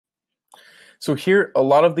So here, a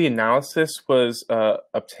lot of the analysis was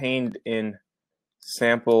obtained in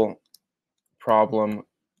sample problem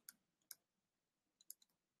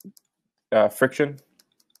friction,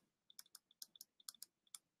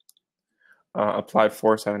 applied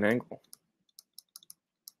force at an angle.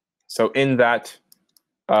 So in that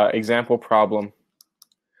example problem,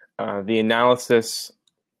 the analysis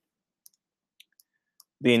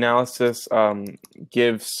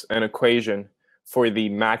gives an equation for the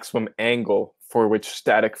maximum angle for which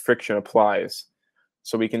static friction applies.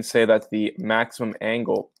 So we can say that the maximum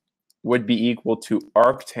angle would be equal to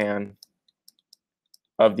arctan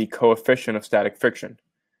of the coefficient of static friction.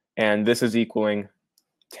 And this is equaling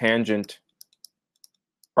arctangent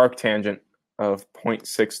of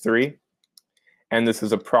 0.63. And this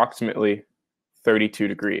is approximately 32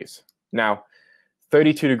 degrees. Now,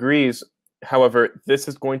 32 degrees, however, this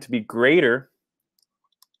is going to be greater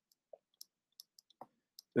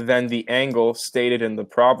than the angle stated in the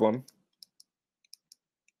problem.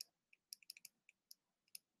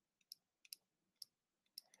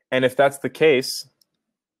 And if that's the case,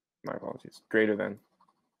 my apologies, greater than.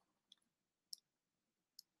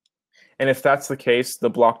 And if that's the case, the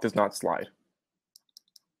block does not slide.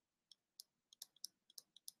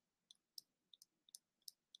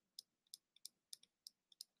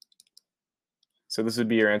 So this would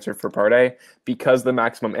be your answer for part A. Because the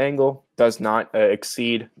maximum angle does not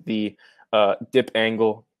exceed the dip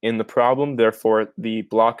angle in the problem, therefore the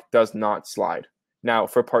block does not slide. Now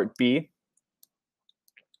for part B,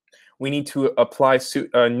 we need to apply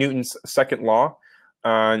Newton's second law,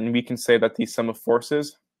 and we can say that the sum of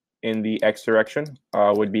forces in the x direction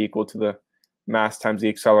would be equal to the mass times the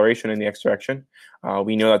acceleration in the x direction.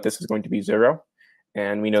 We know that this is going to be 0,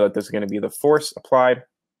 and we know that this is going to be the force applied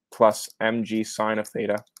plus mg sine of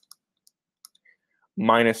theta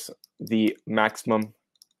minus the maximum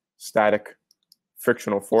static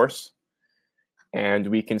frictional force. And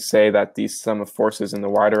we can say that the sum of forces in the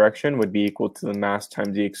y direction would be equal to the mass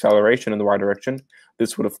times the acceleration in the y direction.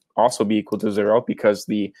 This would also be equal to 0 because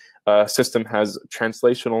the system has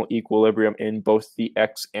translational equilibrium in both the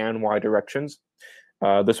x and y directions.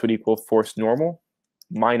 This would equal force normal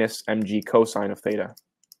minus mg cosine of theta.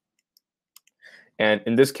 And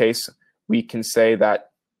in this case, we can say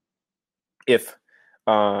that if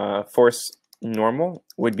force normal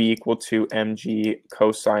would be equal to mg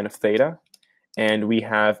cosine of theta, and we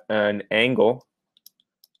have an angle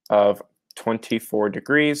of 24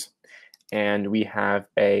 degrees, and we have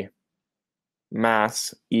a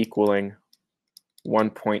mass equaling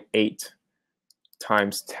 1.8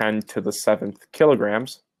 times 10 to the 7th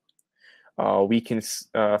kilograms, we can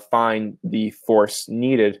find the force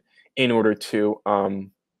needed in order to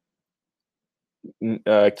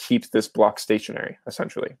keep this block stationary,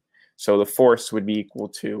 essentially. So the force would be equal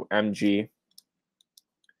to mg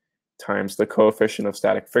times the coefficient of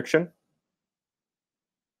static friction.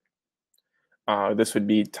 This would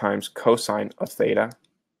be times cosine of theta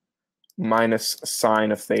minus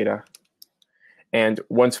sine of theta. And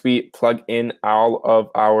once we plug in all of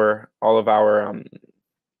our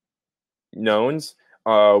knowns,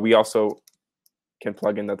 we also can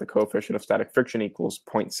plug in that the coefficient of static friction equals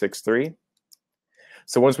 0.63.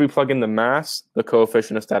 So once we plug in the mass, the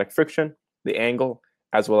coefficient of static friction, the angle,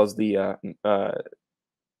 as well as the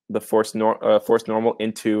force normal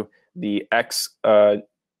into the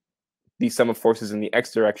the sum of forces in the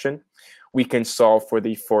x direction, we can solve for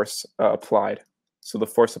the force applied. So the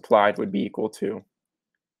force applied would be equal to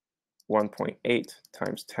 1.8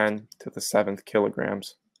 times 10 to the 7th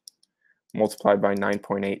kilograms multiplied by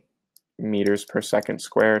 9.8 meters per second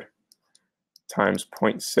squared times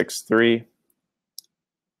 0.63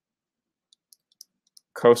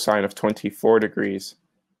 cosine of 24 degrees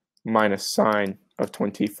minus sine of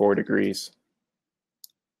 24 degrees.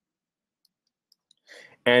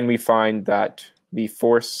 And we find that the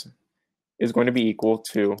force is going to be equal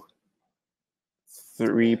to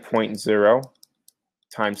 3.0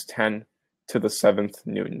 times 10 to the 7th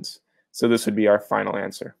newtons. So this would be our final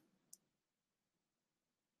answer.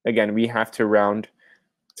 Again, we have to round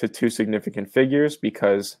to two significant figures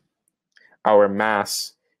because our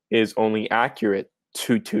mass is only accurate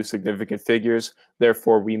to two significant figures.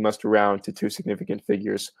 Therefore, we must round to two significant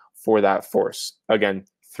figures for that force. Again,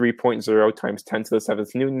 3.0 times 10 to the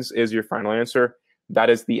 7th newtons is your final answer. That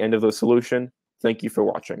is the end of the solution. Thank you for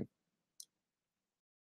watching.